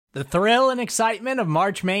The thrill and excitement of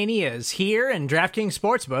March Mania is here, and DraftKings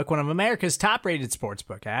Sportsbook, one of America's top-rated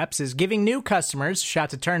sportsbook apps, is giving new customers a shot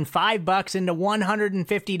to turn $5 into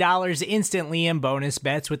 $150 instantly in bonus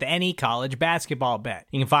bets with any college basketball bet.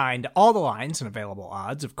 You can find all the lines and available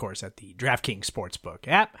odds, of course, at the DraftKings Sportsbook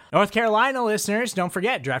app. North Carolina listeners, don't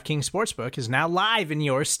forget, DraftKings Sportsbook is now live in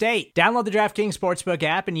your state. Download the DraftKings Sportsbook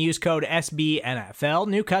app and use code SBNFL.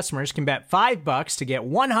 New customers can bet $5 to get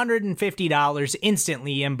 $150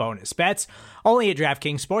 instantly in bonus bets, only at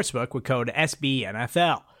DraftKings Sportsbook with code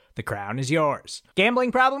SBNFL. The crown is yours.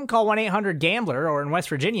 Gambling problem? Call 1-800-GAMBLER, or in West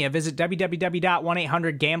Virginia, visit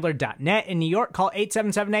www.1800gambler.net. In New York, call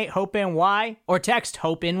 877-8-HOPE-NY or text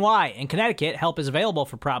HOPE-NY. In Connecticut, help is available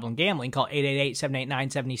for problem gambling. Call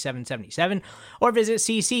 888-789-7777 or visit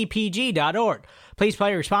ccpg.org. Please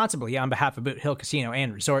play responsibly on behalf of Boot Hill Casino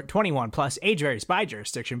and Resort. 21 plus, age varies by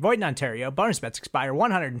jurisdiction. Void in Ontario. Bonus bets expire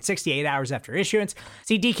 168 hours after issuance.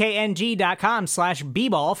 See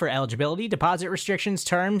dkng.com/bball for eligibility, deposit restrictions,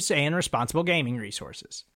 terms, and responsible gaming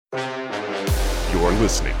resources. You're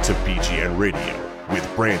listening to BGN Radio with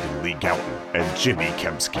Brandon Lee Gowton and Jimmy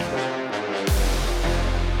Kempski.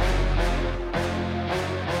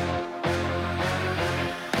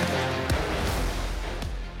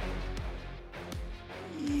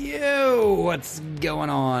 What's going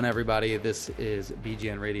on, everybody? This is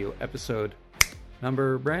BGN Radio episode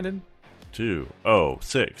number, Brandon?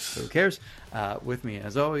 206. Who cares? With me,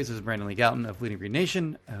 as always, is Brandon Lee Gowton of Bleeding Green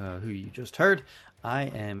Nation, who you just heard. I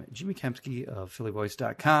am Jimmy Kempski of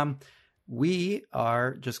PhillyVoice.com. We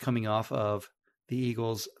are just coming off of the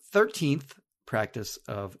Eagles' 13th practice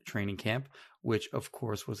of training camp, which, of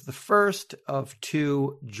course, was the first of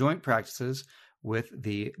two joint practices with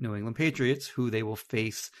the New England Patriots, who they will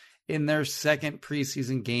face in their second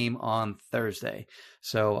preseason game on Thursday.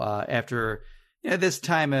 So after this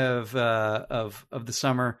time of the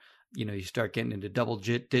summer, you start getting into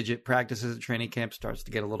double-digit practices at training camp. Starts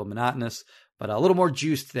to get a little monotonous, but a little more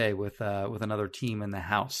juice today with another team in the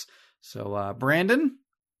house. So Brandon,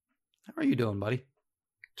 how are you doing, buddy?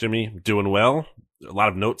 Jimmy, doing well. A lot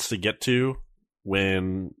of notes to get to.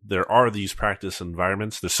 When there are these practice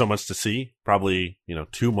environments, there's so much to see. Probably,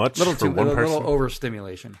 too much for one person. A little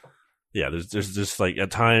overstimulation. Yeah, there's just like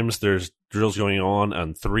at times there's drills going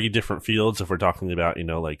on 3 different fields. If we're talking about,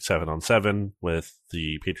 like 7-on-7 with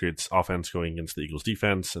the Patriots offense going against the Eagles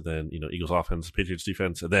defense, and then, Eagles offense, Patriots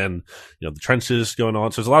defense, and then, the trenches going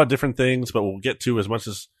on. So there's a lot of different things, but we'll get to as much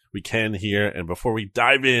as we can here. And before we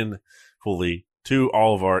dive in fully to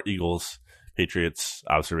all of our Eagles Patriots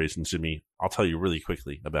observations, Jimmy, I'll tell you really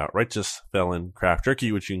quickly about Righteous Felon Craft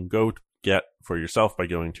Jerky, which you can go get for yourself by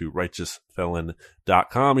going to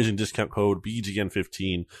righteousfelon.com using discount code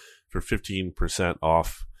BGN15 for 15%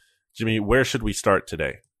 off. Jimmy, where should we start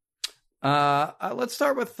today? Let's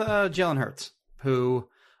start with Jalen Hurts, who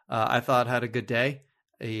I thought had a good day.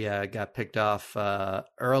 He got picked off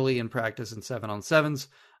early in practice in 7-on-7s.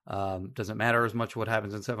 Doesn't matter as much what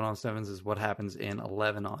happens in 7-on-7s as what happens in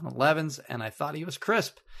 11-on-11s. And I thought he was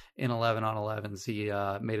crisp in 11-on-11s. He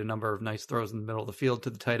made a number of nice throws in the middle of the field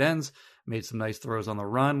to the tight ends, made some nice throws on the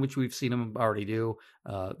run, which we've seen him already do.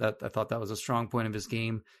 I thought that was a strong point of his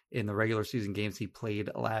game in the regular season games he played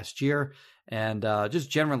last year. And just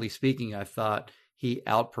generally speaking, I thought he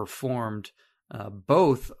outperformed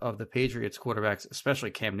both of the Patriots quarterbacks,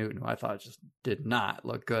 especially Cam Newton, who I thought just did not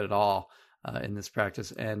look good at all in this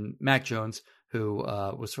practice, and Mac Jones, who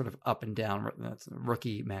was sort of up and down. That's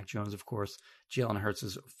rookie Mac Jones, of course, Jalen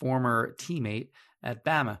Hurts' former teammate at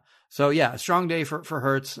Bama. So yeah, a strong day for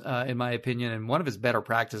Hurts, in my opinion, and one of his better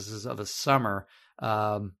practices of the summer.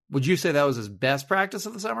 Would you say that was his best practice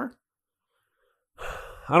of the summer?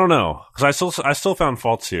 I don't know, because I still found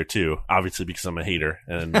faults here too. Obviously, because I'm a hater,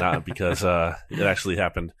 and not because it actually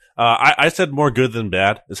happened. I said more good than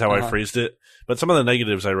bad is how I phrased it. But some of the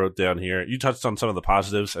negatives I wrote down here, you touched on some of the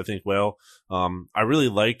positives, I think. Well, I really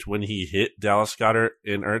liked when he hit Dallas Goedert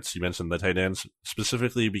in Ertz. You mentioned the tight ends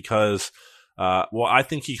specifically because, I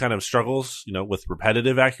think he kind of struggles, with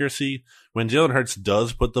repetitive accuracy. When Jalen Hurts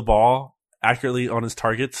does put the ball accurately on his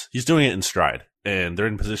targets, he's doing it in stride. And they're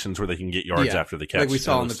in positions where they can get yards after the catch. Like we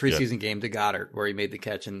saw in the preseason game to Goddard, where he made the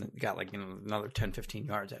catch and got another 10, 15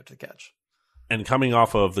 yards after the catch. And coming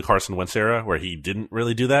off of the Carson Wentz era, where he didn't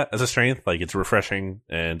really do that as a strength, it's refreshing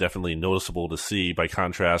and definitely noticeable to see by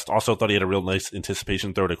contrast. Also thought he had a real nice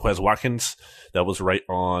anticipation throw to Quez Watkins that was right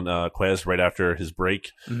on Quez right after his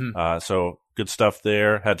break. Mm-hmm. So good stuff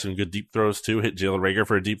there. Had some good deep throws too. Hit Jalen Reagor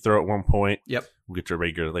for a deep throw at one point. Yep. We'll get to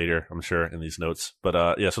Reagor later, I'm sure, in these notes.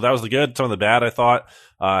 But yeah, so that was the good. Some of the bad, I thought.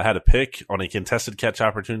 Had a pick on a contested catch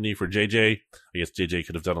opportunity for JJ. I guess JJ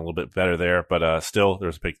could have done a little bit better there, but still, there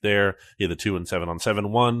was a pick there. He had the 2 and 7-on-7,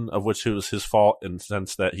 one of which it was his fault in the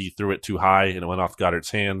sense that he threw it too high and it went off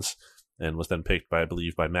Goddard's hands and was then picked by, I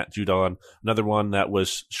believe, by Matt Judon. Another one that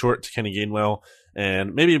was short to Kenny Gainwell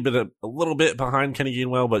and maybe a little bit behind Kenny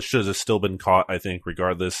Gainwell, but should have still been caught, I think,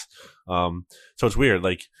 regardless. So it's weird.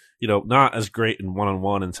 Like, you know, not as great in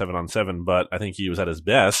 1-on-1 and 7-on-7, but I think he was at his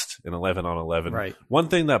best in 11-on-11. Right. One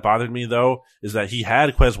thing that bothered me, though, is that he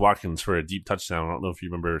had Quez Watkins for a deep touchdown. I don't know if you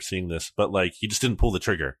remember seeing this, but, like, he just didn't pull the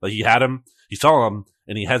trigger. Like, he had him, he saw him,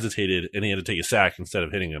 and he hesitated, and he had to take a sack instead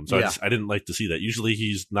of hitting him. So I didn't like to see that. Usually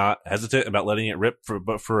he's not hesitant about letting it rip,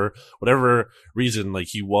 but for whatever reason, like,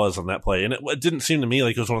 he was on that play. And it didn't seem to me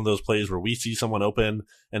like it was one of those plays where we see someone open,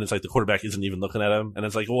 and it's like the quarterback isn't even looking at him. And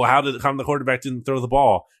it's like, well, how come the quarterback didn't throw the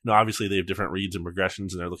ball? You know, obviously they have different reads and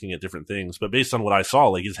progressions, and they're looking at different things. But based on what I saw,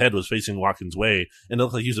 like, his head was facing Watkins' way, and it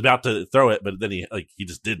looked like he was about to throw it, but then he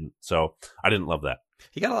just didn't. So I didn't love that.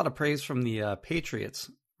 He got a lot of praise from the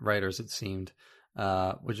Patriots writers, it seemed,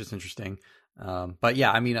 which is interesting. But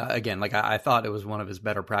yeah, I mean, again, like I thought it was one of his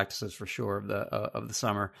better practices for sure of the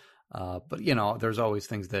summer. But you know, there's always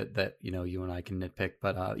things that you know you and I can nitpick.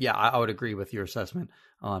 But yeah, I would agree with your assessment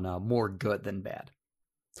on more good than bad.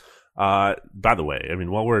 By the way, I mean,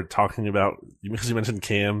 while we're talking about, because you mentioned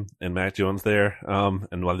Cam and Mac Jones there,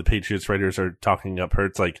 and while the Patriots writers are talking up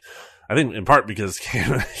Hurts, like, I think in part because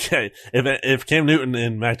if Cam Newton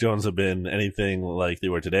and Mac Jones have been anything like they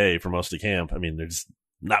were today for most of camp, I mean, they're just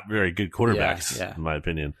not very good quarterbacks, in my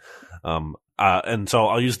opinion. And so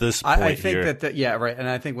I'll use this point I think here. that yeah, right. And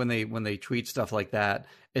I think when they tweet stuff like that,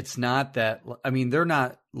 it's not that, I mean, they're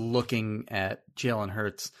not looking at Jalen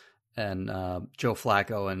Hurts and Joe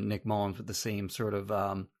Flacco and Nick Mullins with the same sort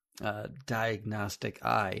of diagnostic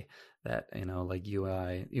eye that, you know, like you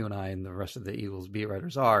and I and the rest of the Eagles beat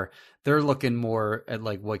writers are. They're looking more at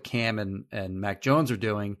like what Cam and Mac Jones are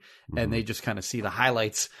doing, and they just kind of see the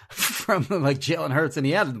highlights from like Jalen Hurts, and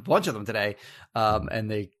he had a bunch of them today, and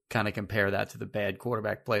they kind of compare that to the bad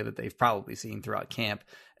quarterback play that they've probably seen throughout camp.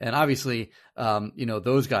 And obviously, you know,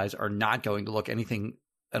 those guys are not going to look anything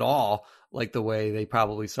at all like the way they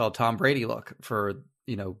probably saw Tom Brady look for,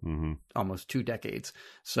 you know, almost 2 decades.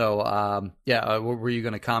 So, were you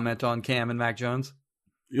going to comment on Cam and Mac Jones?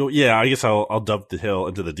 Yeah, I guess I'll dovetail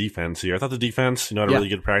into the defense here. I thought the defense, you know, had a really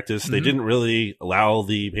good practice. They didn't really allow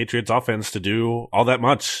the Patriots offense to do all that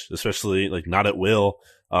much, especially like not at will.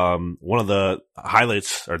 One of the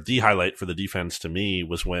highlights, or the highlight for the defense to me,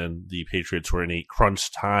 was when the Patriots were in a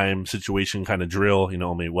crunch time situation kind of drill, you know,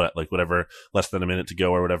 only whatever, less than a minute to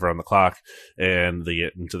go or whatever on the clock, and they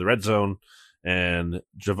get into the red zone, and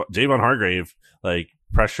Javon Hargrave, like,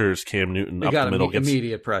 pressures Cam Newton up the middle.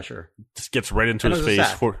 Immediate pressure. Just gets right into his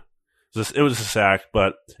face. It was a sack,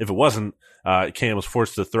 but if it wasn't, Cam was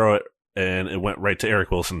forced to throw it, and it went right to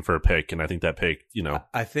Eric Wilson for a pick, and I think that pick, you know.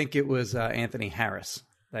 I think it was Anthony Harris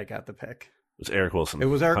that got the pick. It was Eric Wilson. It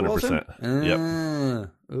was Eric 100%. Wilson?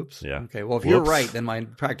 Yep. Oops. Yeah. Okay. Well, if you're right, then my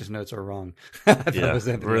practice notes are wrong. Yeah.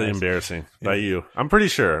 Really embarrassing by you. I'm pretty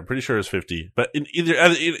sure it's 50. But in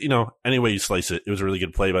either, you know, any way you slice it, it was a really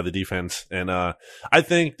good play by the defense. And I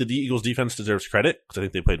think the Eagles defense deserves credit because I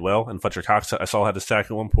think they played well. And Fletcher Cox, I saw, had a sack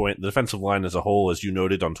at one point. The defensive line as a whole, as you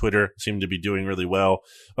noted on Twitter, seemed to be doing really well.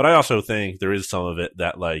 But I also think there is some of it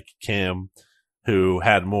that, like, Cam, who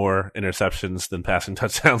had more interceptions than passing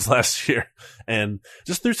touchdowns last year, and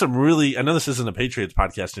just threw some really, I know this isn't a Patriots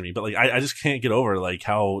podcast to me, but like, I just can't get over like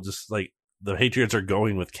how just like the Patriots are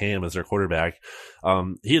going with Cam as their quarterback.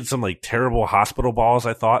 He had some like terrible hospital balls,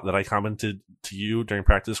 I thought, that I commented to you during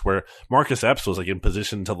practice, where Marcus Epps was like in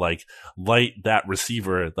position to like light that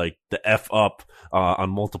receiver like the F up on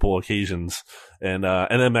multiple occasions. And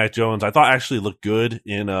then Mac Jones, I thought, actually looked good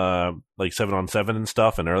in like 7-on-7 and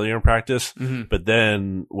stuff and earlier in practice. But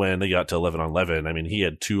then when they got to 11-on-11, I mean, he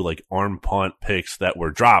had 2 like arm punt picks that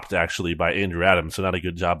were dropped actually by Andrew Adams. So not a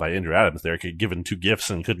good job by Andrew Adams there, given 2 gifts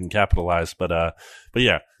and couldn't capitalize. But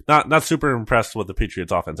yeah, not super impressed with the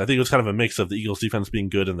Patriots offense. I think it was kind of a mix of the Eagles defense being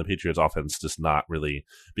good and the Patriots offense just not really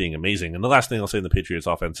being amazing. And the last thing I'll say in the Patriots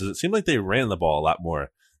offense is it seemed like they ran the ball a lot more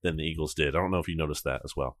than the Eagles did. I don't know if you noticed that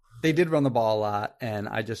as well. They did run the ball a lot, and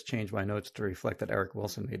I just changed my notes to reflect that Eric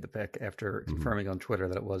Wilson made the pick after confirming on Twitter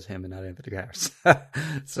that it was him and not Anthony Harris.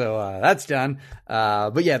 So that's done.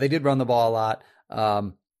 But yeah, they did run the ball a lot.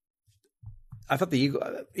 I thought the Eagles,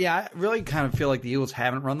 I really kind of feel like the Eagles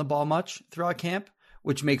haven't run the ball much throughout camp,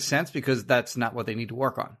 which makes sense because that's not what they need to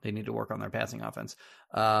work on. They need to work on their passing offense.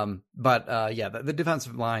 The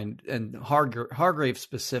defensive line and Hargrave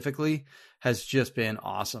specifically has just been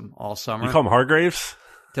awesome all summer. You call him Hargraves?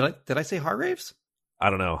 Did I say Hargraves? I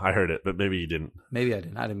don't know. I heard it, but maybe you didn't. Maybe I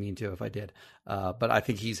didn't. I didn't mean to if I did. But I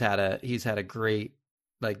think he's had a great,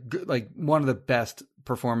 like one of the best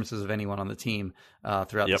performances of anyone on the team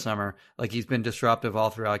throughout the summer. Like he's been disruptive all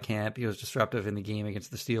throughout camp. He was disruptive in the game against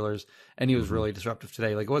the Steelers, and he was really disruptive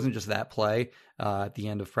today. Like it wasn't just that play at the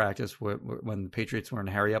end of practice when the Patriots were in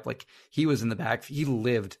a hurry up. Like he was in the back. He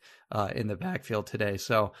lived in the backfield today.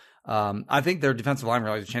 So I think their defensive line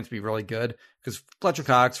really has a chance to be really good because Fletcher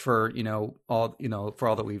Cox for all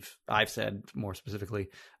that I've said more specifically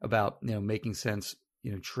about making sense,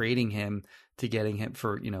 trading him to getting him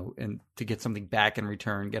for and to get something back in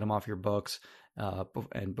return, get him off your books,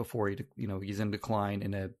 and before he's in decline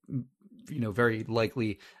in a very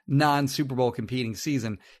likely non-Super Bowl competing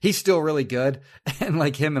season, he's still really good. And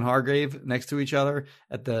like him and Hargrave next to each other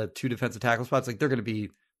at the two defensive tackle spots, like they're going to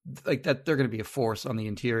be like that. They're going to be a force on the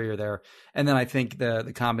interior there. And then I think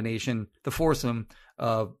the combination, the foursome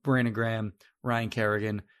of Brandon Graham, Ryan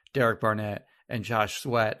Kerrigan, Derek Barnett, and Josh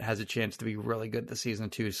Sweat has a chance to be really good this season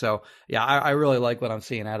too. So yeah, I really like what I'm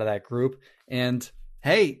seeing out of that group. And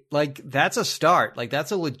hey, like that's a start. Like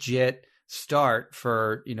that's a legit start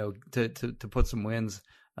for to put some wins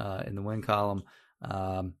in the win column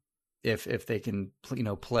if they can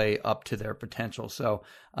play up to their potential. So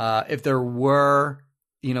if there were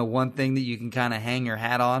one thing that you can kind of hang your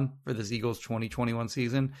hat on for this Eagles 2021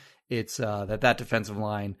 season, it's that defensive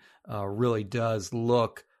line really does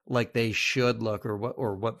look like they should look,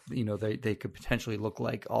 or what they could potentially look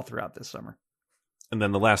like all throughout this summer. And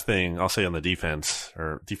then the last thing I'll say on the defense,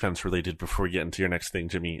 or defense related before we get into your next thing,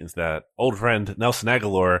 Jimmy, is that old friend Nelson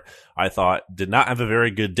Aguilar, I thought, did not have a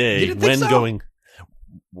very good day when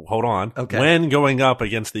going up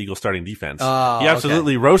against the Eagles starting defense. He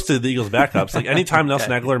absolutely roasted the Eagles backups. Like anytime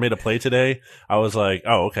Nelson Aguilar made a play today, I was like,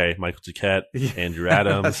 oh, okay, Michael Jacquet, Andrew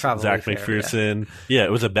Adams, Zach McPherson. Yeah,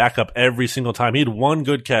 it was a backup every single time. He had one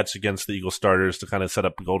good catch against the Eagles starters to kind of set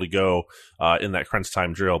up a goal to go in that crunch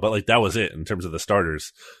time drill. But like that was it in terms of the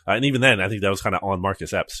starters. And even then, I think that was kind of on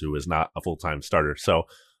Marcus Epps, who is not a full-time starter. So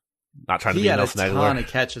not trying to be Nelson Aguilar. He had a ton of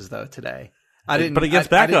catches though today. But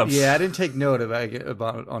against backups, I didn't take note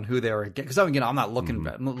about on who they were because I'm not looking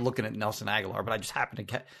at Nelson Aguilar, but I just happened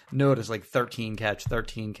to notice like 13 catch.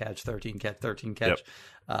 Yep.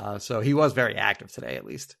 So he was very active today, at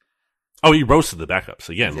least. Oh, he roasted the backups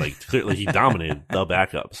again. Like clearly, he dominated the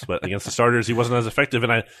backups, but against the starters, he wasn't as effective.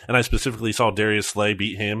 And I specifically saw Darius Slay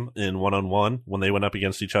beat him in 1-on-1 when they went up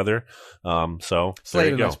against each other. So Slay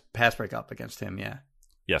there you go. Nice pass break up against him, yeah.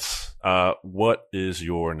 Yes. What is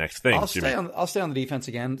your next thing? I'll stay on the defense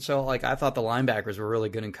again. So, like, I thought the linebackers were really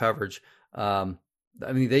good in coverage.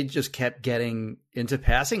 They just kept getting into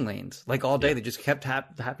passing lanes like all day. Yeah. They just kept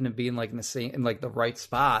happening to be in the right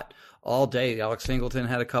spot all day. Alex Singleton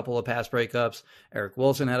had a couple of pass breakups. Eric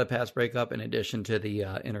Wilson had a pass breakup in addition to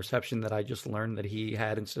the interception that I just learned that he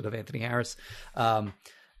had instead of Anthony Harris.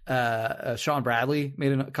 Sean Bradley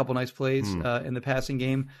made a couple nice plays in the passing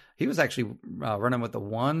game. He was actually running with the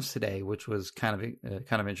ones today, which was kind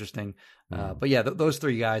of interesting. But yeah, those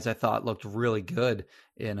three guys I thought looked really good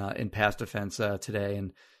in pass defense today.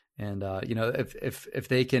 And if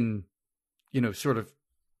they can sort of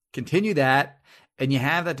continue that, and you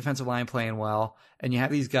have that defensive line playing well, and you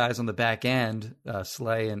have these guys on the back end,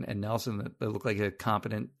 Slay and Nelson, that look like a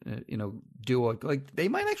competent duo, like they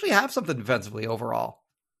might actually have something defensively overall.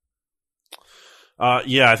 I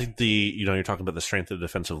think you're talking about the strength of the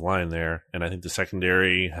defensive line there, and I think the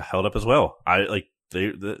secondary held up as well.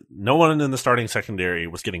 No one in the starting secondary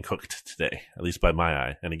was getting cooked today, at least by my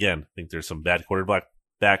eye. And again, I think there's some bad quarterback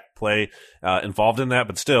play involved in that,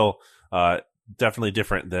 but still, definitely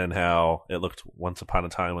different than how it looked once upon a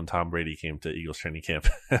time when Tom Brady came to Eagles training camp.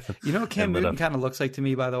 Cam Newton kind of looks like to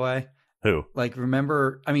me, by the way. Who? Like,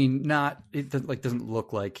 remember? I mean, doesn't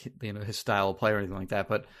look like his style of play or anything like that,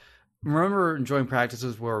 but. Remember enjoying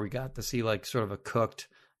practices where we got to see like sort of a cooked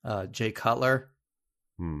Jay Cutler?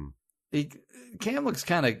 Cam looked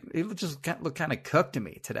kind of cooked to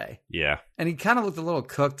me today. Yeah. And he kind of looked a little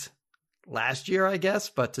cooked last year, I guess,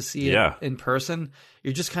 but to see it in person,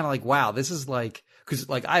 you're just kind of like, wow, this is like, because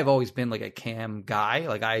like I've always been like a Cam guy.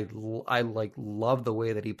 Like I like love the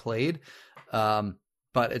way that he played.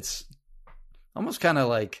 But it's almost kind of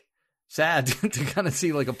like sad to kind of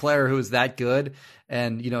see like a player who is that good.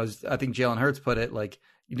 And, I think Jalen Hurts put it like,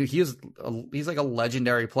 he's like a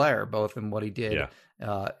legendary player, both in what he did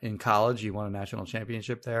in college. He won a national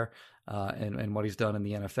championship there, and what he's done in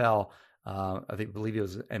the NFL. believe he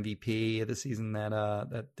was MVP of the season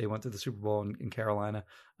that they went to the Super Bowl in Carolina.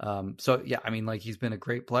 So yeah, I mean, like, he's been a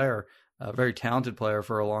great player, a very talented player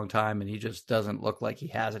for a long time, and he just doesn't look like he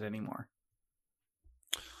has it anymore.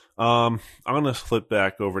 I'm going to flip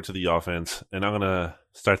back over to the offense, and I'm going to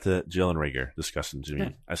start the Jalen Reagor discussion, Jimmy.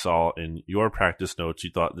 Okay. I saw in your practice notes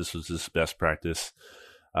you thought this was his best practice.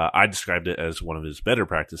 I described it as one of his better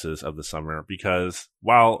practices of the summer because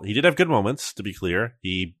while he did have good moments, to be clear,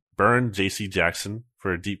 he burned J.C. Jackson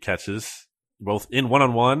for deep catches, both in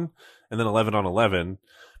 1-on-1 and then 11-on-11.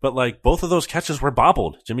 But like both of those catches were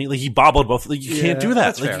bobbled, Jimmy. Like he bobbled both. Like you can't do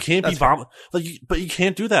that. Like fair. You can't be bobbled. But you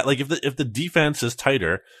can't do that. Like if the defense is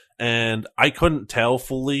tighter, and I couldn't tell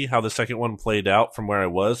fully how the second one played out from where I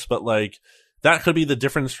was, but like that could be the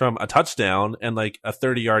difference from a touchdown and like a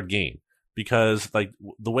 30-yard gain. Because like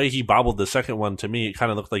the way he bobbled the second one, to me, it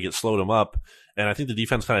kind of looked like it slowed him up. And I think the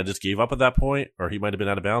defense kind of just gave up at that point, or he might have been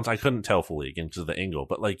out of bounds. I couldn't tell fully again because of the angle.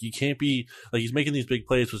 But like you can't be like he's making these big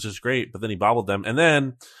plays, which is great, but then he bobbled them. And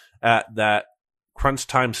then at that crunch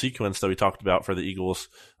time sequence that we talked about for the Eagles,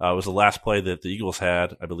 was the last play that the Eagles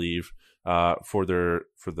had, I believe, for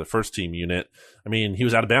the first team unit. I mean, he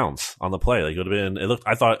was out of bounds on the play. Like it would have been.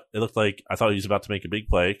 I thought he was about to make a big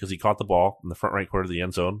play because he caught the ball in the front right corner of the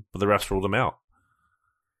end zone, but the refs ruled him out.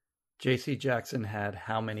 J.C. Jackson had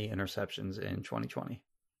how many interceptions in 2020?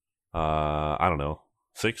 I don't know,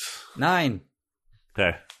 6, 9.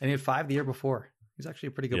 Okay, and he had 5 the year before. He's actually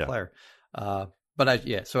a pretty good player. But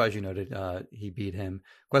so as you noted, he beat him.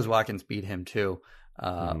 Quez Watkins beat him too.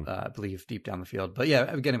 I believe deep down the field. But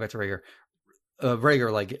yeah, getting back to Reagor.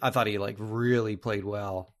 Reagor, like I thought he like really played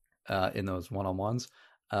well in those one-on-ones.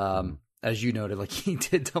 As you noted, like he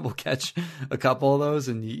did double catch a couple of those,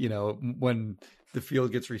 and you know when the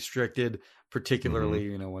field gets restricted, particularly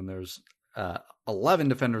you know when there's 11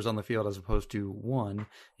 defenders on the field as opposed to 1,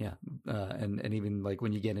 and even like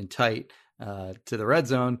when you get in tight to the red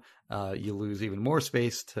zone, you lose even more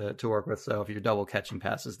space to work with. So if you're double catching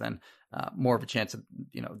passes, then more of a chance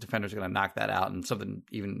that defenders are going to knock that out, and something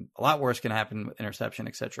even a lot worse can happen with interception,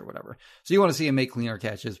 etc., whatever. So you want to see him make cleaner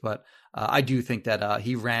catches, but I do think that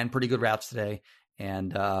he ran pretty good routes today,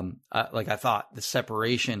 and like I thought the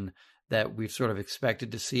separation that we've sort of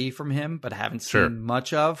expected to see from him, but haven't seen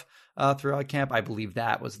much of throughout camp, I believe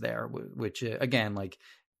that was there, which again, like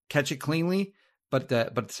catch it cleanly, but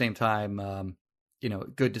at the same time,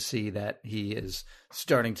 good to see that he is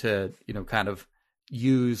starting to, kind of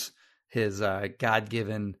use his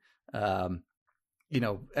God-given,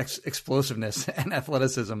 explosiveness and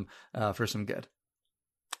athleticism for some good.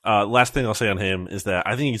 Last thing I'll say on him is that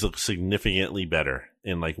I think he's looked significantly better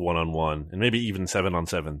in like 1-on-1 and maybe even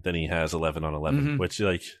 7-on-7 than he has 11-on-11, which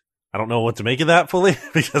like I don't know what to make of that fully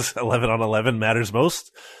because 11-on-11 matters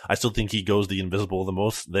most. I still think he goes the invisible the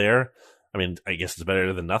most there. I mean, I guess it's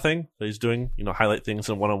better than nothing that he's doing, highlight things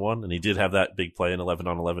in 1-on-1, and he did have that big play in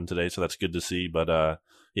 11-on-11 today, so that's good to see. But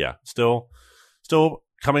still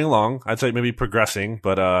coming along. I'd say maybe progressing,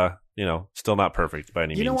 but still not perfect by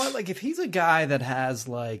any means. You know what? Like if he's a guy that has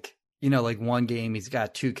like one game he's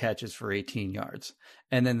got 2 catches for 18 yards,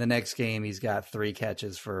 and then the next game he's got 3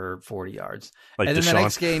 catches for 40 yards, and then the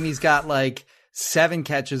next game he's got like 7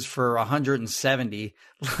 catches for 170.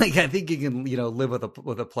 Like I think you can live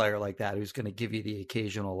with a player like that who's going to give you the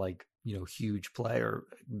occasional huge play or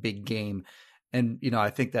big game, and I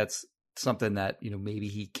think that's something that maybe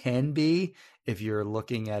he can be if you're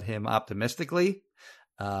looking at him optimistically.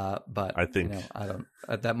 But I think I don't.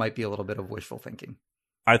 That might be a little bit of wishful thinking.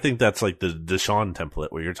 I think that's like the Deshaun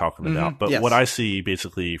template where you're talking about. But what I see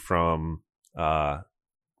basically from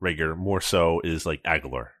Reagor more so is like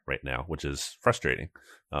Aguilar right now, which is frustrating.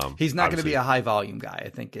 He's not going to be a high volume guy, I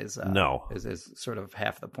think is sort of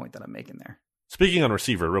half the point that I'm making there. Speaking on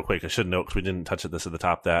receiver, real quick, I should note because we didn't touch this at the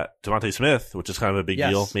top that Devontae Smith, which is kind of a big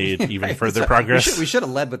deal, made even further progress. We should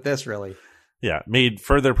have led with this, really. Yeah, made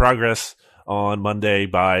further progress on Monday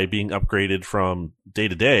by being upgraded from day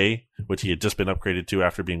to day, which he had just been upgraded to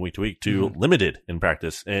after being week to week, to limited in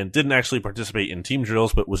practice, and didn't actually participate in team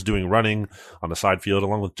drills, but was doing running on the side field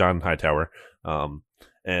along with John Hightower. So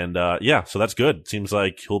that's good. Seems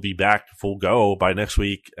like he'll be back full go by next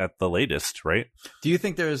week at the latest, right? Do you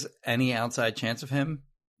think there's any outside chance of him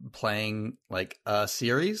playing like a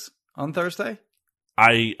series on Thursday?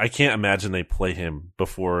 I can't imagine they play him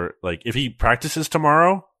before, like if he practices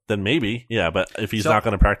tomorrow, then maybe, but if he's not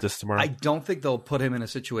going to practice tomorrow, I don't think they'll put him in a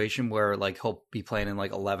situation where like he'll be playing in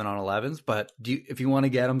like 11-on-11s. But if you want to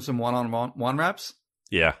get him some 1-on-1 reps,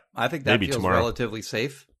 I think that feels tomorrow. Relatively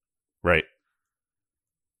safe. Right.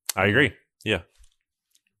 I agree. Yeah.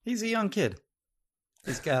 He's a young kid.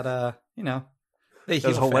 He's got They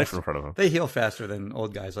has a whole life in front of him. They heal faster than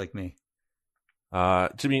old guys like me.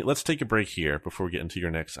 Jimmy, let's take a break here before we get into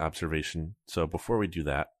your next observation. So before we do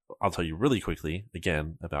that, I'll tell you really quickly,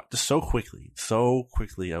 again, about just so quickly,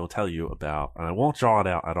 I will tell you about, and I won't draw it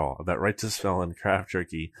out at all, about Righteous Felon Craft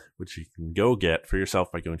Jerky, which you can go get for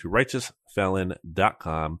yourself by going to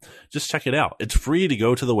righteousfelon.com. Just check it out. It's free to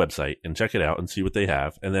go to the website and check it out and see what they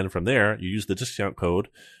have. And then from there, you use the discount code.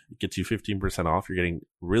 It gets you 15% off. You're getting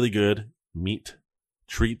really good meat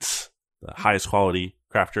treats, the highest quality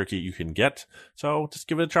craft jerky you can get. So just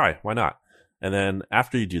give it a try. Why not? And then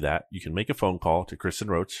after you do that, you can make a phone call to Kristen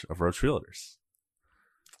Roach of Roach Realtors.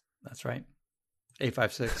 That's right.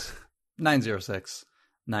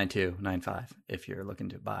 856-906-9295 if you're looking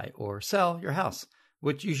to buy or sell your house,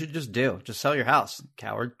 which you should just do. Just sell your house,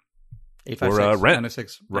 coward.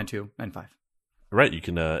 856-906-9295. Right. You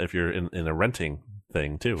can, if you're in a renting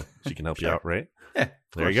thing too, she can help you out, right? Yeah.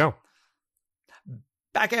 There you go.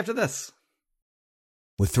 Back after this.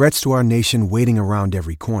 With threats to our nation waiting around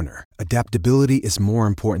every corner, adaptability is more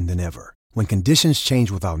important than ever. When conditions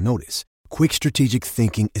change without notice, quick strategic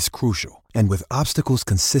thinking is crucial. And with obstacles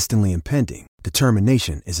consistently impending,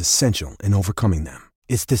 determination is essential in overcoming them.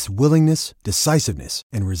 It's this willingness, decisiveness,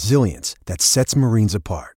 and resilience that sets Marines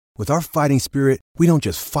apart. With our fighting spirit, we don't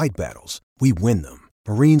just fight battles, we win them.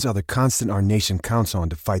 Marines are the constant our nation counts on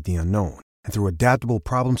to fight the unknown. And through adaptable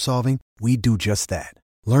problem solving, we do just that.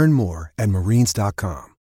 Learn more at marines.com.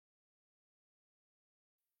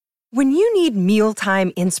 When you need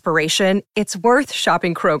mealtime inspiration, it's worth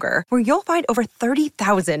shopping Kroger, where you'll find over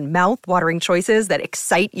 30,000 mouth-watering choices that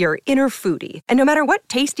excite your inner foodie. And no matter what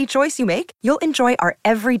tasty choice you make, you'll enjoy our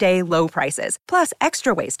everyday low prices, plus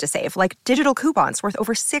extra ways to save, like digital coupons worth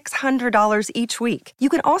over $600 each week. You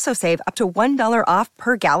can also save up to $1 off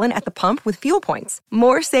per gallon at the pump with fuel points.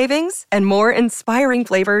 More savings and more inspiring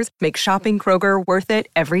flavors make shopping Kroger worth it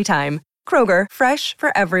every time. Kroger, fresh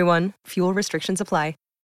for everyone. Fuel restrictions apply.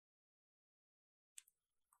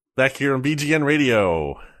 Back here on BGN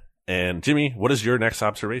Radio. And Jimmy, what is your next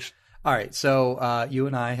observation? All right. So you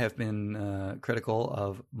and I have been critical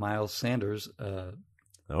of Miles Sanders'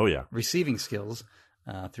 receiving skills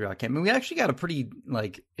throughout camp. I mean, we actually got a pretty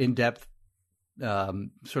in-depth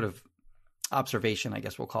sort of observation, I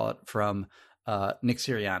guess we'll call it, from Nick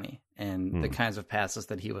Sirianni and the kinds of passes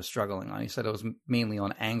that he was struggling on. He said it was mainly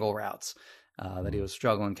on angle routes that he was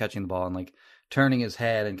struggling catching the ball and turning his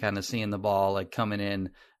head and kind of seeing the ball coming in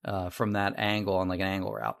from that angle on an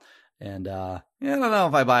angle route. And I don't know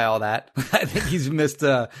if I buy all that. I think he's missed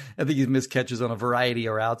catches on a variety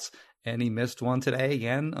of routes, and he missed one today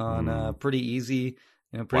again on a pretty easy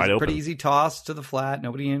easy toss to the flat.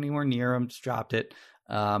 Nobody anywhere near him, just dropped it.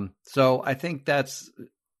 So I think that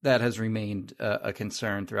has remained a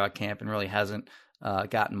concern throughout camp and really hasn't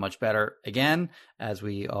gotten much better. Again, as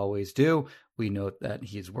we always do, we note that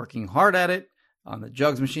he's working hard at it on the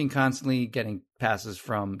jugs machine, constantly getting passes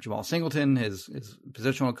from Jamal Singleton, his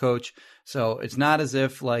positional coach. So it's not as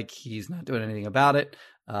if he's not doing anything about it.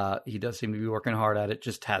 He does seem to be working hard at it.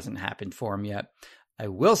 Just hasn't happened for him yet. I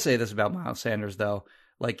will say this about Miles Sanders though.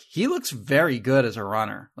 He looks very good as a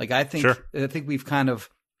runner. I think he's kind of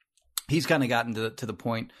gotten to the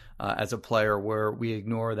point as a player where we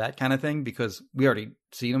ignore that kind of thing because we already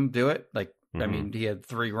seen him do it. I mean, he had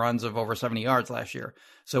 3 runs of over 70 yards last year.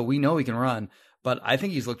 So we know he can run. But I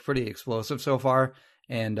think he's looked pretty explosive so far.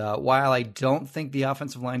 And while I don't think the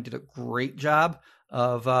offensive line did a great job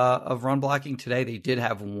of run blocking today, they did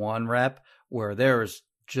have one rep where there's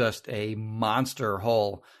just a monster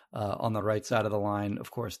hole on the right side of the line. Of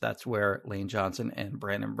course, that's where Lane Johnson and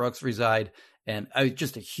Brandon Brooks reside. And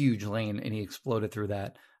just a huge lane, and he exploded through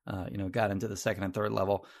that, got into the second and third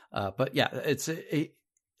level. But yeah,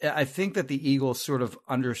 I think that the Eagles sort of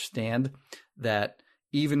understand that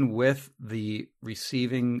even with the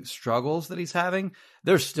receiving struggles that he's having,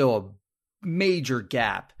 there's still a major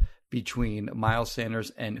gap between Miles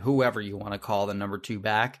Sanders and whoever you want to call the number 2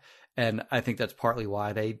 back. And I think that's partly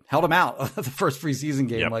why they held him out of the first preseason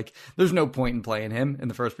game. Yep. There's no point in playing him in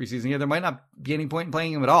the first preseason game. There might not be any point in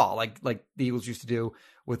playing him at all, like the Eagles used to do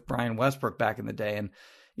with Brian Westbrook back in the day. And,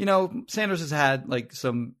 Sanders has had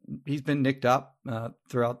he's been nicked up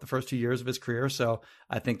throughout the first 2 years of his career. So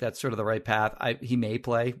I think that's sort of the right path. He may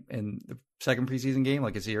play in the second preseason game,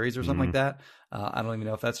 like a series or something like that. I don't even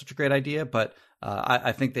know if that's such a great idea, but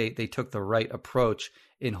I think they took the right approach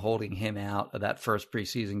in holding him out of that first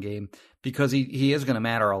preseason game because he is going to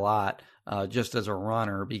matter a lot just as a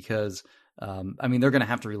runner because, they're going to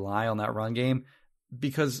have to rely on that run game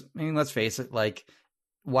because, let's face it,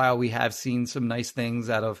 while we have seen some nice things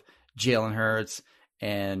out of Jalen Hurts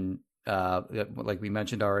and like we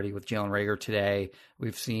mentioned already with Jalen Reagor today.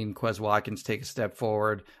 We've seen Quez Watkins take a step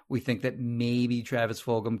forward. We think that maybe Travis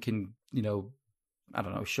Fulgham can, I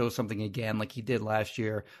don't know, show something again like he did last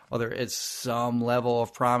year. Whether it's some level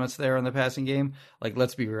of promise there in the passing game. Like,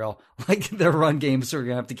 let's be real. Like, their run games are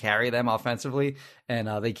going to have to carry them offensively, and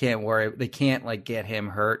they can't worry. They can't, like, get him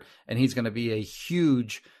hurt, and he's going to be a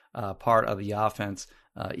huge part of the offense,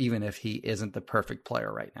 even if he isn't the perfect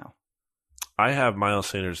player right now. I have Miles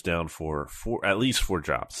Sanders down for at least 4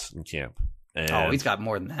 drops in camp. And, he's got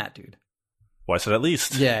more than that, dude. Well, I said at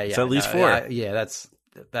least. Yeah. It's at least 4.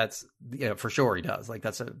 That's for sure he does. Like,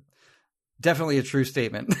 that's definitely a true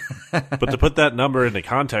statement. But to put that number into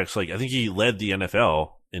context, like, I think he led the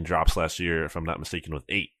NFL in drops last year, if I'm not mistaken, with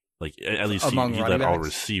 8. Like, at least he led all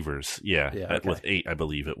receivers. With 8, I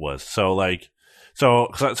believe it was. So, like, so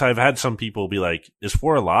I've had some people be like, is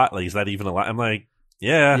 4 a lot? Like, is that even a lot? I'm like,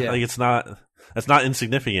 yeah. Like, it's not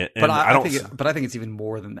insignificant. And but I think it's even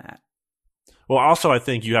more than that. Well, also, I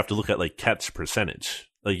think you have to look at, like, catch percentage.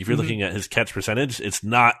 Like, if you're looking at his catch percentage, it's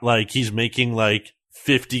not like he's making, like,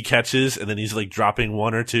 50 catches and then he's, like, dropping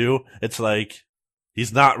 1 or 2. It's like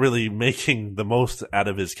he's not really making the most out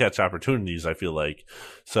of his catch opportunities, I feel like.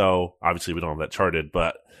 So, obviously, we don't have that charted,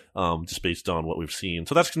 but just based on what we've seen.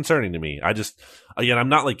 So, that's concerning to me. I'm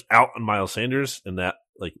not, like, out on Miles Sanders, and that,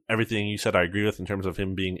 like, everything you said I agree with in terms of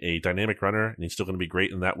him being a dynamic runner, and he's still going to be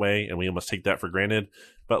great in that way, and we almost take that for granted.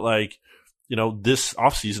 But, like, this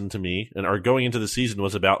offseason to me, and our going into the season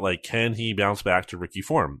was about, like, can he bounce back to rookie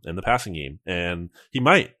form in the passing game? And he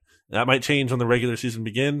might. That might change when the regular season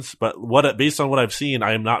begins, but based on what I've seen,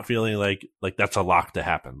 I am not feeling like that's a lock to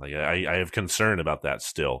happen. Like, I have concern about that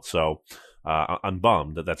still. So I'm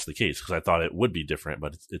bummed that that's the case, because I thought it would be different,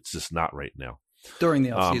 but it's just not right now. During the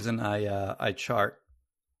offseason, I chart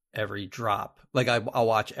every drop. Like, I'll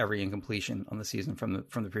watch every incompletion on the season from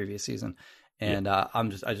the previous season. And I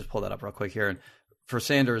just pulled that up real quick here. And for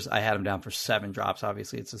Sanders, I had him down for 7 drops.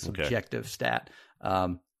 Obviously, it's a subjective stat.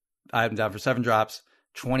 I had him down for 7 drops,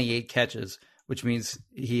 28 catches, which means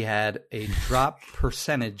he had a drop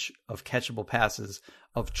percentage of catchable passes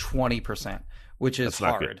of 20%, which is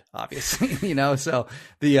hard, obviously. So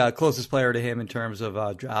the closest player to him in terms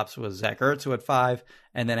of drops was Zach Ertz, who had 5,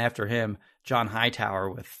 and then after him, John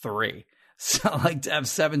Hightower with 3. So, like, to have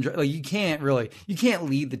 7, like, you can't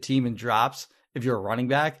lead the team in drops if you're a running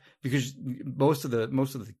back, because most of the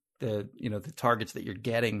targets that you're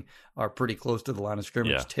getting are pretty close to the line of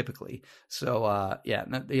scrimmage typically. So, he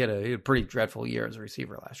had a pretty dreadful year as a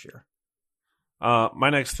receiver last year. My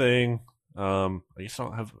next thing, I guess I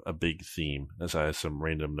don't have a big theme, as I have some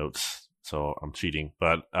random notes, so I'm cheating.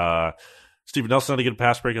 But Steven Nelson had a good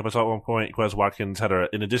pass breakup, I saw at one point. Quez Watkins had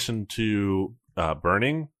in addition to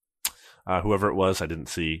burning. Whoever it was, I didn't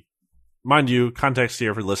see. Mind you, context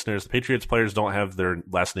here for listeners, the Patriots players don't have their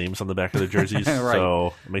last names on the back of their jerseys, right.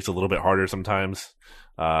 So it makes it a little bit harder sometimes.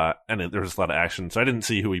 And there was a lot of action, so I didn't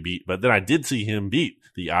see who he beat. But then I did see him beat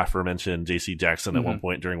the aforementioned J.C. Jackson at one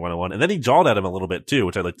point during 101. And then he jawed at him a little bit, too,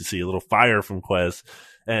 which I'd like to see. A little fire from Quez.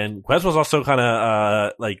 And Quez was also kind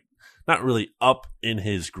of, not really up in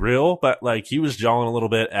his grill, but, like, he was jawing a little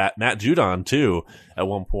bit at Matt Judon, too, at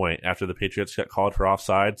one point after the Patriots got called for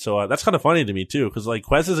offside. So that's kind of funny to me, too, because, like,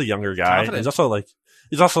 Quez is a younger guy. He's also like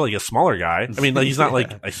a smaller guy. I mean, like, he's not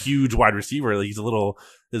like a huge wide receiver. Like, he's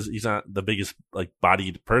not the biggest, like,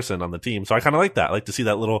 bodied person on the team. So I kind of like that. I like to see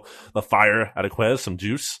that the fire out of Quez, some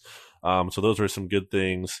juice. So those were some good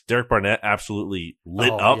things. Derek Barnett absolutely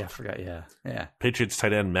lit up. Yeah, I forgot. Yeah. Patriots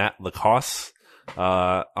tight end Matt LaCosse.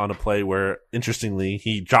 On a play where, interestingly,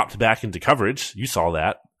 he dropped back into coverage. You saw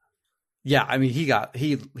that. Yeah, I mean,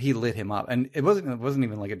 he lit him up, and it wasn't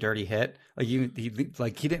even like a dirty hit. Like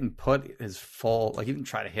he didn't put his full, like, he didn't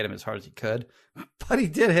try to hit him as hard as he could, but he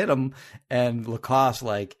did hit him. And LaCosse,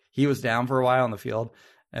 like, he was down for a while on the field,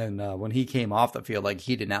 and when he came off the field, like,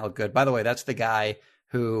 he did not look good. By the way, that's the guy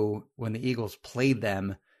who, when the Eagles played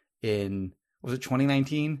them in, was it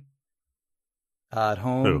 2019 at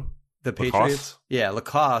home? Who? The Patriots? LaCosse? Yeah,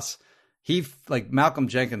 LaCosse. He, like, Malcolm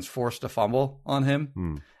Jenkins forced a fumble on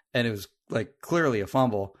him, and it was, like, clearly a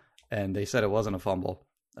fumble, and they said it wasn't a fumble.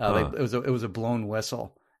 It was a blown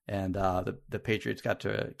whistle, and the Patriots got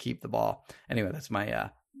to keep the ball. Anyway, that's my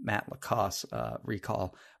Matt LaCosse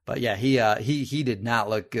recall. But yeah, he did not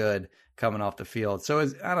look good coming off the field. So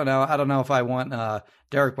I don't know if I want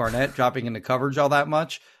Derek Barnett dropping into coverage all that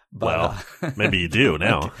much. But, well, maybe you do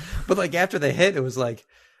now. But, like, after the hit, it was like,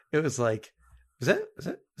 was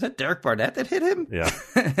that Derek Barnett that hit him? Yeah.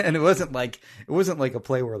 And it wasn't like a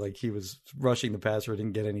play where, like, he was rushing the passer,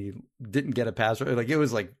 didn't get a passer. Like, it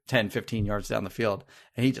was like 10, 15 yards down the field,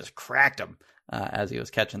 and he just cracked him. as he was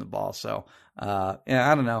catching the ball. So, I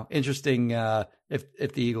don't know. Interesting.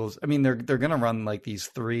 If the Eagles, I mean, they're going to run like these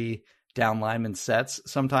 3 down lineman sets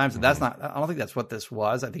sometimes. And that's not, I don't think that's what this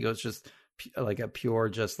was. I think it was just like a pure,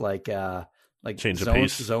 just like change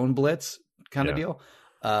zone blitz kind of deal.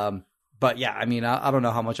 But yeah, I mean, I don't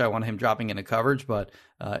know how much I want him dropping into coverage, but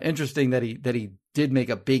interesting that he did make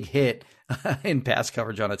a big hit in pass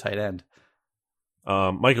coverage on a tight end.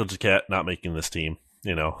 Michael Jacquet not making this team,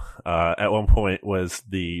 at one point was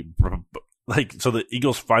the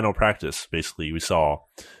Eagles' final practice, basically, we saw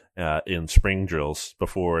in spring drills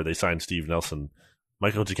before they signed Steve Nelson.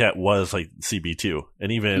 Michael Jacquet was like CB2.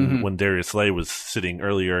 And even when Darius Slay was sitting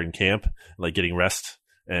earlier in camp, like getting rest,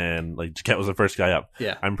 and like Jacquet was the first guy up.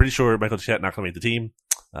 Yeah. I'm pretty sure Michael Jacquet not going to make the team.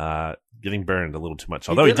 Getting burned a little too much.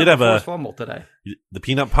 Although he did have a fumble today. The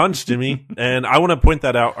peanut punch, Jimmy. And I want to point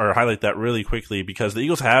that out or highlight that really quickly because the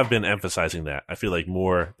Eagles have been emphasizing that. I feel like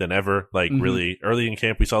more than ever. Like really early in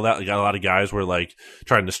camp, we saw that. We got a lot of guys were like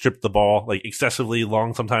trying to strip the ball like excessively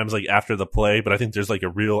long sometimes like after the play. But I think there's like a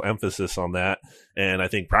real emphasis on that. And I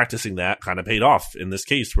think practicing that kind of paid off in this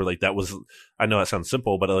case where like that was, I know that sounds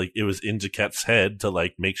simple, but like it was in Jacquet's head to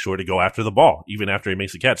like make sure to go after the ball. Even after he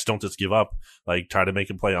makes a catch, don't just give up. Like try to make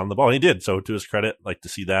him play on the ball. And he did. So to his credit, like to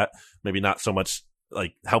see that, maybe not so much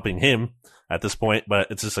like helping him at this point,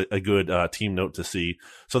 but it's just a good team note to see.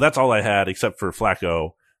 So that's all I had except for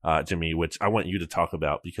Flacco, Jimmy, which I want you to talk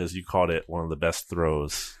about because you called it one of the best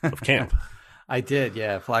throws of camp. I did.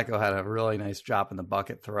 Yeah. Flacco had a really nice drop in the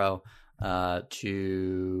bucket throw to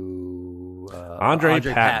Andre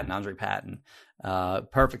Patton.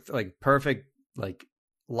 Perfect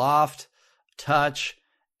loft, touch,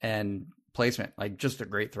 and placement. Like just a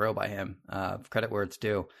great throw by him. Credit where it's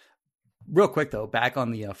due. Real quick though, back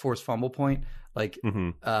on the forced fumble point.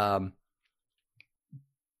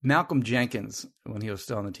 Malcolm Jenkins when he was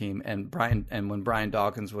still on the team, and when Brian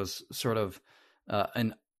Dawkins was sort of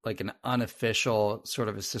an unofficial sort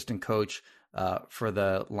of assistant coach for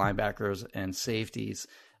the linebackers and safeties.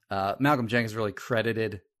 Malcolm Jenkins really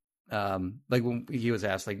credited, when he was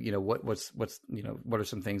asked, what are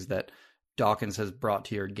some things that Dawkins has brought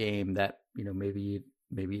to your game that, maybe you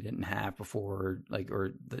didn't have before,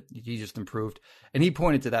 or that you just improved. And he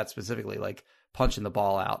pointed to that specifically, like punching the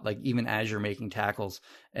ball out, like even as you're making tackles.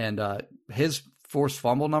 And his forced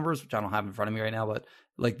fumble numbers, which I don't have in front of me right now, but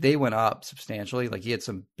like they went up substantially. Like he had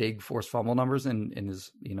some big forced fumble numbers in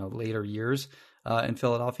his, later years in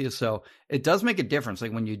Philadelphia. So it does make a difference.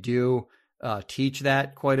 Like when you do teach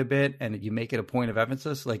that quite a bit and you make it a point of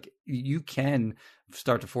emphasis, like you can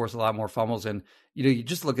start to force a lot more fumbles. And, you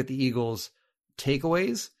just look at the Eagles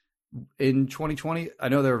takeaways in 2020. I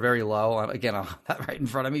know they were very low. Again, I don't have that right in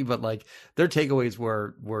front of me, but like their takeaways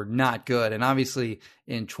were not good. And obviously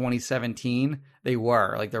in 2017, they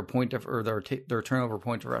were like their their turnover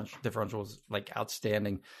point differential was like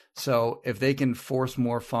outstanding. So if they can force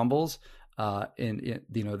more fumbles in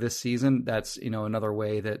this season, that's, another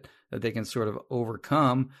way that they can sort of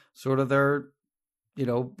overcome sort of their,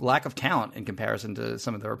 lack of talent in comparison to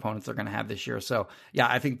some of their opponents they're going to have this year. So yeah,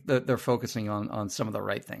 I think that they're focusing on some of the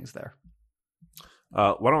right things there.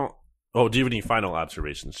 Do you have any final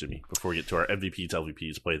observations, Jimmy, before we get to our MVPs,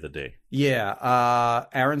 LVPs, play of the day? Yeah.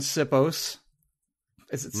 Aaron Sipos.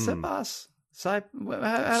 Is it Sipos? How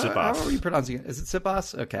are you pronouncing it? Is it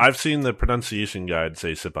Sipos? Okay. I've seen the pronunciation guide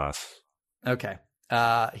say Sipos. Okay.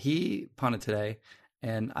 He punted today,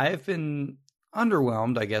 and I have been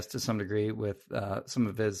underwhelmed, I guess, to some degree with some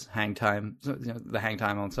of his hang time, the hang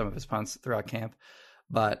time on some of his punts throughout camp.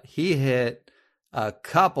 But he hit a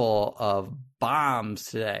couple of bombs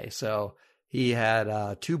today. So he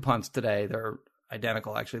had 2 punts today. They're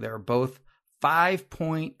identical, actually. They were both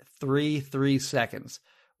 5.33 seconds,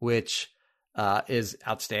 which is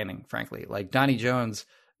outstanding, frankly. Like Donnie Jones,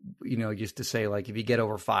 used to say, like, if you get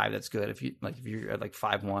over 5, that's good. If you're at like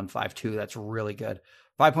 5.1, 5.2, that's really good.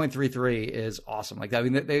 5.33 is awesome. Like, I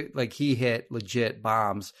mean, he hit legit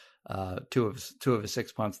bombs, two of his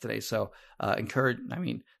 6 punts today. So,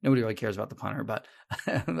 nobody really cares about the punter, but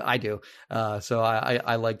I do. So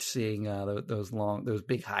I liked seeing, those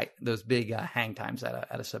big hang times at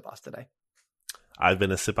a Sipos today. I've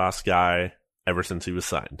been a Sipos guy ever since he was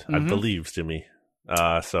signed. I believe, Jimmy.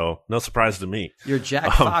 So no surprise to me. Your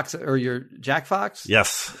Jack Fox or your Jack Fox?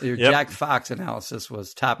 Yes. Your Jack Fox analysis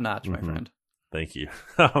was top notch, my friend. Thank you.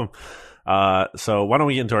 So why don't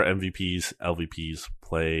we get into our MVPs, LVPs,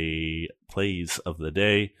 plays of the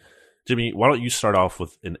day? Jimmy, why don't you start off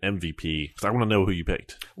with an MVP? Because I want to know who you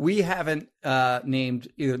picked. We haven't named,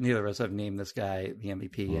 neither of us have named this guy the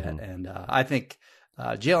MVP yet. And I think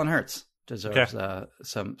Jalen Hurts deserves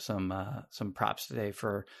some props today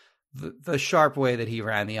for the sharp way that he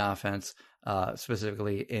ran the offense,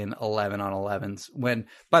 specifically in 11-on-11s. When,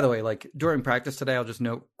 by the way, like during practice today, I'll just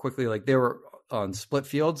note quickly, like they were on split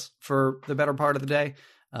fields for the better part of the day,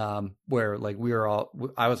 where like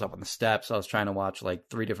I was up on the steps. I was trying to watch like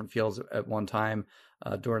 3 different fields at one time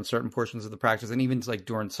during certain portions of the practice. And even like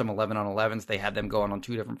during some 11-on-11s, they had them going on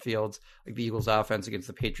 2 different fields, like the Eagles offense against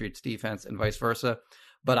the Patriots defense and vice versa.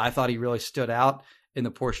 But I thought he really stood out in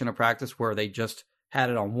the portion of practice where they just had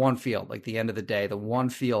it on one field, like the end of the day, the one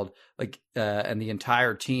field, like, and the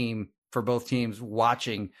entire team for both teams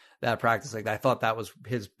watching that practice. Like I thought that was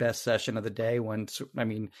his best session of the day when, I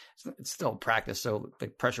mean, it's still practice, so the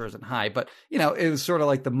pressure isn't high, but it was sort of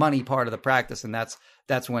like the money part of the practice. And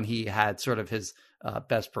that's when he had sort of his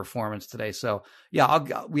best performance today. So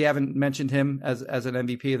yeah, we haven't mentioned him as an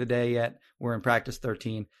MVP of the day yet. We're in practice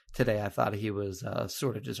 13 today. I thought he was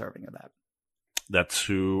sort of deserving of that. That's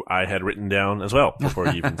who I had written down as well before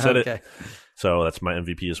you even said okay. it. So that's my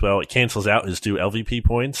MVP as well. It cancels out his 2 LVP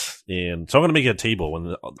points. And so I'm going to make a table when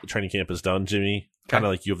the training camp is done, Jimmy. Kind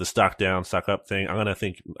of like you have the stock down, stock up thing. I don't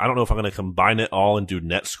know if I'm going to combine it all and do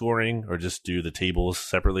net scoring or just do the tables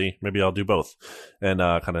separately. Maybe I'll do both and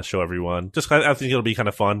kind of show everyone. I think it'll be kind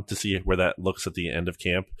of fun to see where that looks at the end of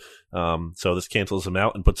camp. So this cancels them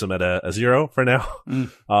out and puts them at a 0 for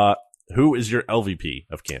now. Who is your LVP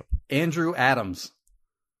of camp? Andrew Adams.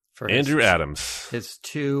 Adams. His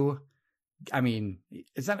 2, I mean,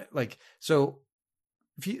 is that like, so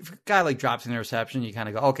if a guy like drops an interception, you kind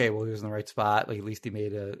of go, okay, well, he was in the right spot. Like at least he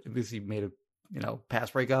made a pass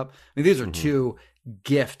breakup. I mean, these are 2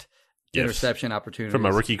 gift interception opportunities from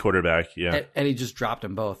a rookie quarterback. Yeah. And he just dropped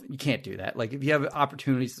them both. You can't do that. Like if you have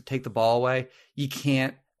opportunities to take the ball away, you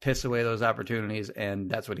can't piss away those opportunities. And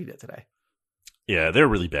that's what he did today. Yeah, they're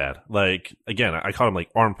really bad. Like, again, I call them like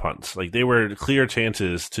arm punts. Like, they were clear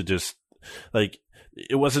chances to just, like,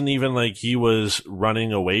 it wasn't even like he was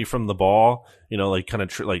running away from the ball, like kind of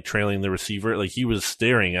trailing the receiver. Like, he was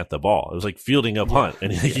staring at the ball. It was like fielding a punt,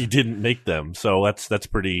 and he didn't make them. So that's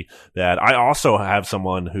pretty bad. I also have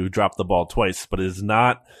someone who dropped the ball twice, but it is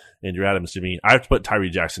not Andrew Adams to me. I have to put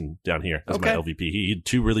Tyree Jackson down here as my LVP. He had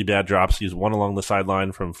 2 really bad drops. He's one along the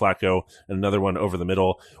sideline from Flacco and another one over the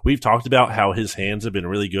middle. We've talked about how his hands have been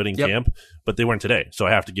really good in camp, but they weren't today. So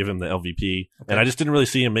I have to give him the LVP. And I just didn't really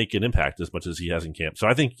see him make an impact as much as he has in camp. So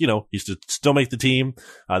I think, he should still make the team.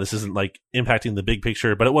 This isn't like impacting the big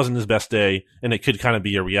picture, but it wasn't his best day. And it could kind of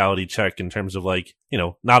be a reality check in terms of like,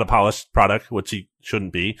 not a polished product, which he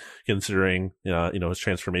shouldn't be considering, his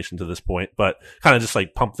transformation to this point, but kind of just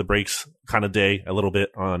like pump the brakes kind of day a little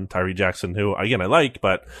bit on Tyree Jackson, who again, I like,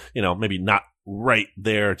 but maybe not right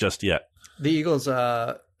there just yet. The Eagles,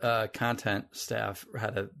 content staff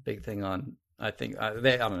had a big thing on, I think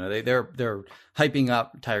they're hyping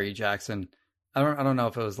up Tyree Jackson. I don't know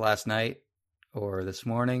if it was last night or this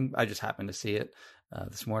morning. I just happened to see it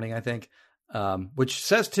this morning, I think, which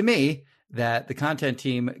says to me that the content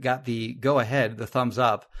team got the go ahead, the thumbs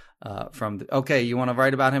up okay, you want to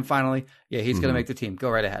write about him finally? Yeah, he's going to make the team. Go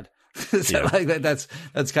right ahead. So like that's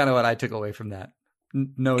kind of what I took away from that.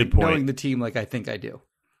 Knowing the team like I think I do.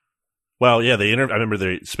 Well, yeah, I remember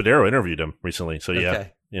Spadero interviewed him recently. So yeah,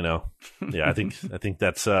 I think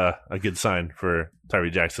that's a good sign for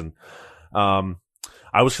Tyree Jackson.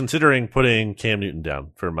 I was considering putting Cam Newton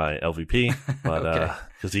down for my LVP, but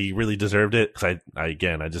because he really deserved it. Because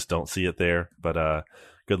I just don't see it there. But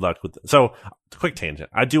good luck with it. So, quick tangent.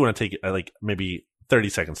 I do want to take like maybe 30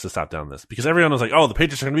 seconds to stop down this because everyone was like, "Oh, the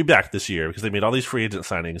Patriots are going to be back this year because they made all these free agent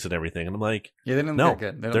signings and everything." And I'm like, "Yeah, they don't look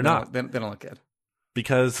good. They're not. They don't look good."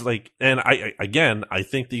 Because I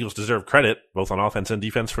think the Eagles deserve credit both on offense and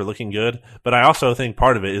defense for looking good. But I also think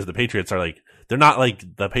part of it is the Patriots are like, they're not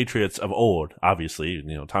like the Patriots of old, obviously,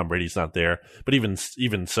 Tom Brady's not there, but even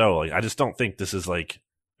so, like, I just don't think this is like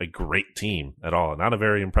a great team at all. Not a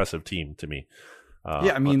very impressive team to me.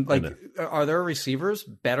 I mean, are there receivers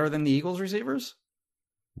better than the Eagles receivers?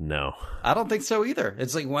 No, I don't think so either.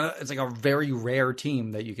 It's like a very rare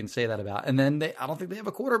team that you can say that about. And then I don't think they have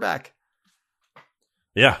a quarterback.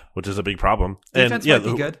 Yeah, which is a big problem. Defense might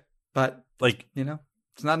be good, but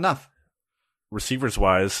it's not enough. Receivers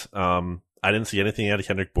wise, I didn't see anything out of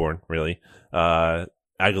Kendrick Bourne really.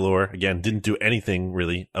 Aguilar again didn't do anything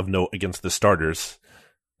really of note against the starters.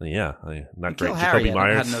 Yeah, not great. Jacoby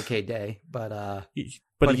Myers had an okay day, but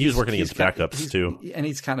he was working against backups too, and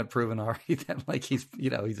he's kind of proven already that like he's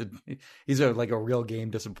a real game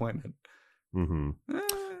disappointment. Mm-hmm.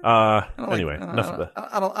 Anyway, enough of that.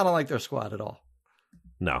 I don't like their squad at all.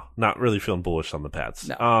 No, not really feeling bullish on the Pats.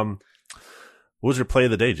 No. What was your play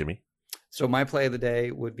of the day, Jimmy? So my play of the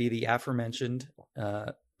day would be the aforementioned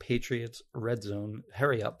Patriots red zone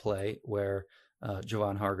hurry up play where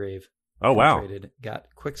Javon Hargrave got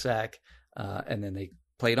quick sack, and then they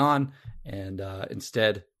played on, and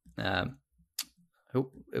instead,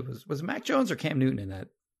 who it was Mac Jones or Cam Newton in that?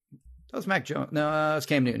 That was Mac Jones. No, it was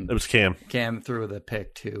Cam Newton. It was Cam. Cam threw the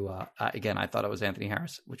pick to, again, I thought it was Anthony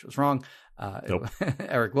Harris, which was wrong. Nope.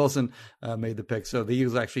 Eric Wilson made the pick. So the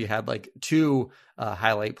Eagles actually had like two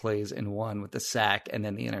highlight plays in one with the sack and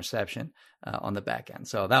then the interception on the back end.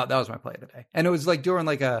 So that was my play of the day. And it was like during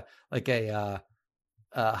like a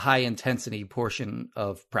high intensity portion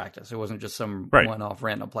of practice. It wasn't just some one-off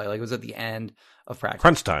random play. Like it was at the end of practice.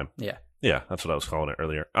 Crunch time. Yeah. Yeah, that's what I was calling it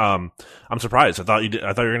earlier. I'm surprised. I thought you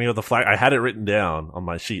were going to go with the flag. I had it written down on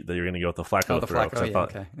my sheet that you were going to go with the Flacco throw.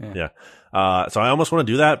 Okay. Yeah. So I almost want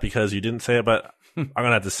to do that because you didn't say it, but I'm going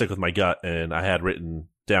to have to stick with my gut. And I had written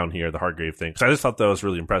down here the Hargrave thing because I just thought that was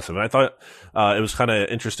really impressive. And I thought it was kind of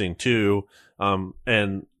interesting too.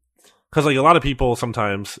 And because like a lot of people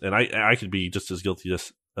sometimes, and I could be just as guilty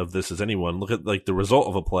of this as anyone, look at like the result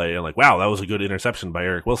of a play and like, wow, that was a good interception by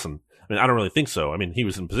Eric Wilson. I mean, I don't really think so. I mean, he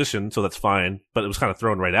was in position, so that's fine, but it was kind of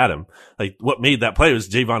thrown right at him. Like, what made that play was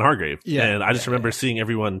Javon Hargrave. Yeah, and I just remember seeing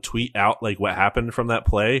everyone tweet out, like, what happened from that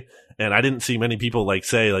play, and I didn't see many people, like,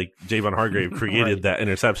 say, like, Javon Hargrave created that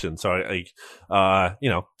interception. So, just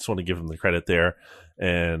want to give him the credit there,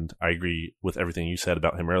 and I agree with everything you said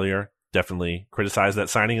about him earlier. Definitely criticized that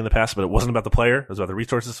signing in the past, but it wasn't about the player. It was about the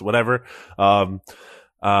resources, whatever. Jimmy,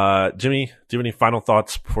 do you have any final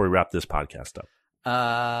thoughts before we wrap this podcast up?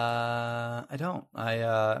 I don't.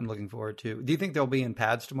 I'm looking forward to. Do you think they'll be in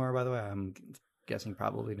pads tomorrow? By the way, I'm guessing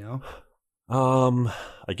probably no.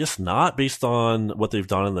 I guess not, based on what they've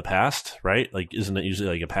done in the past, right? Like, isn't it usually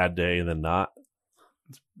like a pad day and then not?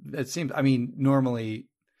 It seems. I mean, normally,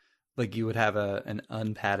 like you would have an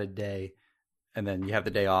unpadded day, and then you have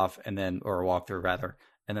the day off, or a walkthrough rather,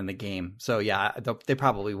 and then the game. So yeah, they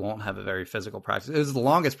probably won't have a very physical practice. It was the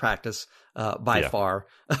longest practice by far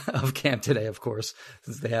of camp today, of course,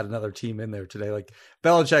 since they had another team in there today. Like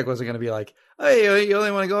Belichick wasn't going to be like, "Hey, you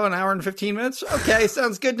only want to go an hour and 15 minutes? Okay,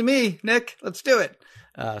 sounds good to me, Nick. Let's do it."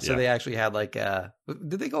 So they actually had like,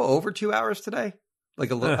 did they go over 2 hours today?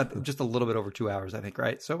 Like just a little bit over 2 hours, I think,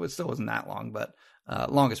 right? So it still wasn't that long, but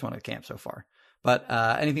longest one at camp so far. But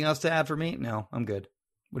anything else to add for me? No, I'm good.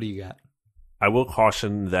 What do you got? I will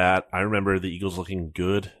caution that I remember the Eagles looking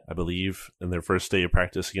good, I believe, in their first day of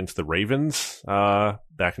practice against the Ravens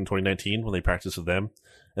back in 2019 when they practiced with them.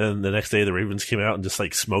 And then the next day, the Ravens came out and just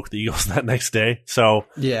like smoked the Eagles that next day. So,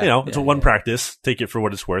 it's a one practice. Take it for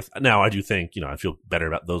what it's worth. Now, I do think, I feel better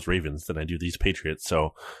about those Ravens than I do these Patriots.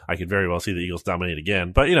 So I could very well see the Eagles dominate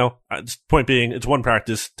again. But, point being, it's one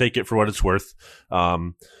practice. Take it for what it's worth.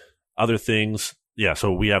 Other things. Yeah,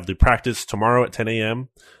 so we have the practice tomorrow at 10 a.m.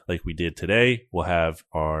 like we did today. We'll have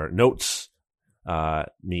our notes,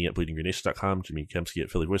 me at bleedinggreennation.com, Jimmy Kempski at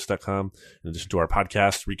phillyvoice.com. In addition to our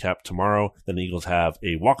podcast recap tomorrow, then the Eagles have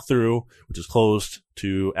a walkthrough, which is closed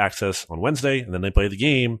to access on Wednesday, and then they play the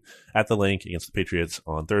game at the link against the Patriots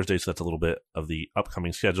on Thursday. So that's a little bit of the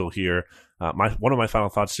upcoming schedule here. One of my final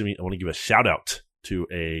thoughts, Jimmy, I want to give a shout out to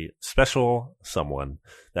a special someone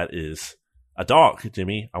that is a dog,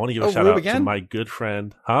 Jimmy. I want to give a shout out to my good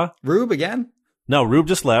friend. Huh? Rube again? No, Rube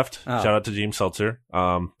just left. Shout out to James Seltzer.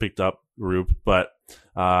 Picked up Rube. But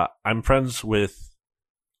I'm friends with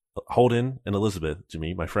Holden and Elizabeth,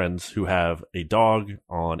 Jimmy, my friends who have a dog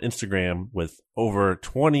on Instagram with over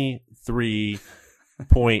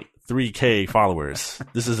 23.3K followers.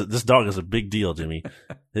 This dog is a big deal, Jimmy.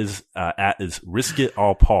 His at is Risk It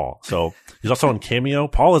All Paul. So he's also on Cameo.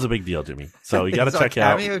 Paul is a big deal, Jimmy. So you got to check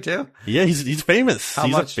out Cameo too. Yeah, he's famous.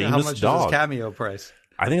 He's a famous how much dog. Is his Cameo price?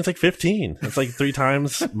 I think it's like 15. It's like 3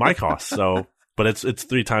 times my cost. So, but it's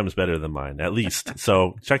 3 times better than mine at least.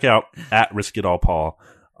 So check out at Risk It All Paul,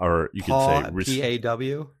 or you Paul, can say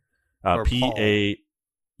P-A-W? P-A-U-L.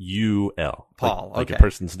 Paul. Like a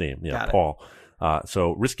person's name. Yeah, Paul.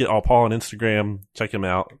 So Risk It All Paul on Instagram. Check him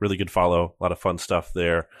out. Really good follow. A lot of fun stuff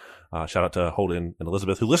there. Shout out to Holden and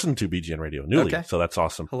Elizabeth who listen to BGN Radio newly. Okay. So that's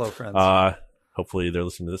awesome. Hello, friends. Hopefully they're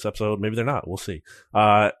listening to this episode. Maybe they're not. We'll see.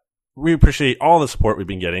 We appreciate all the support we've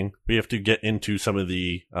been getting. We have to get into some of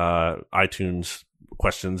the iTunes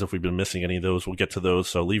questions. If we've been missing any of those, we'll get to those.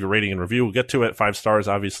 So leave a rating and review. We'll get to it. 5 stars,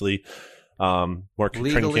 obviously. More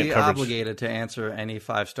legally obligated to answer any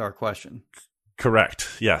 5-star question. Correct.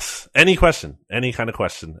 Yes. Any question, any kind of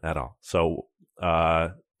question at all. So,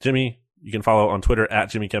 Jimmy, you can follow on Twitter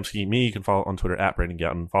at Jimmy Kempski. Me, you can follow on Twitter at Brandon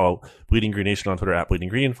Gowton. Follow Bleeding Green Nation on Twitter at Bleeding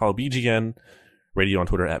Green. Follow BGN Radio on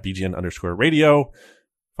Twitter at BGN_radio.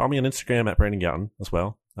 Follow me on Instagram at Brandon Gowton as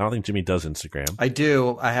well. I don't think Jimmy does Instagram. I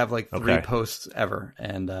do. I have like 3 posts ever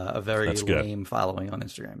and a very That's good. lame following on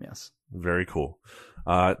Instagram. Yes. Very cool.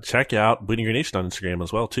 Check out Bleeding Green Nation on Instagram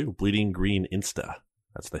as well, too. Bleeding Green Insta.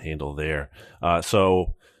 That's the handle there.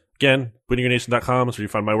 So, again, bleedinggreennation.com is where you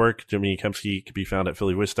find my work. Jimmy Kempski can be found at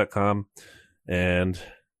phillyvoice.com. And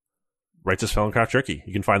Righteous Felon Craft Jerky.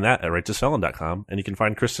 You can find that at righteousfelon.com. And you can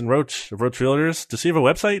find Kristen Roach of Roach Realtors. Does he have a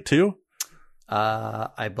website, too?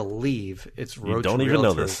 I believe it's roachrealtors.com. You don't even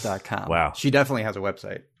know this. Wow. She definitely has a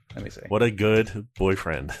website. Let me see. What a good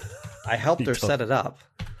boyfriend. I helped her set it up.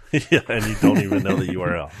 Yeah, and you don't even know the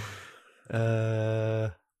URL.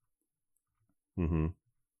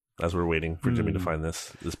 As we're waiting for Jimmy to find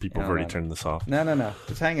this people have already turned this off. No.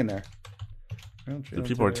 It's hanging there. The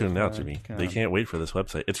people are tuning out, Jimmy. They can't wait for this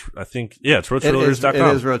website. It's roachrealtors.com.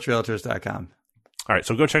 It is roachrealtors.com. All right,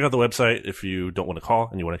 so go check out the website if you don't want to call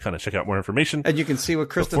and you want to kind of check out more information. And you can see what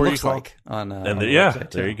Kristen looks like on the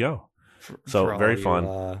website, too. There you go. So very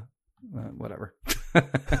fun. Whatever.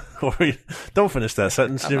 Don't finish that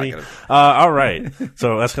sentence, Jimmy. All right.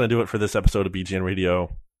 So that's going to do it for this episode of BGN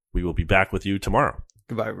Radio. We will be back with you tomorrow.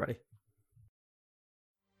 Goodbye, everybody.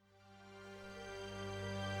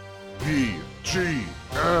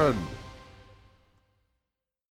 BGN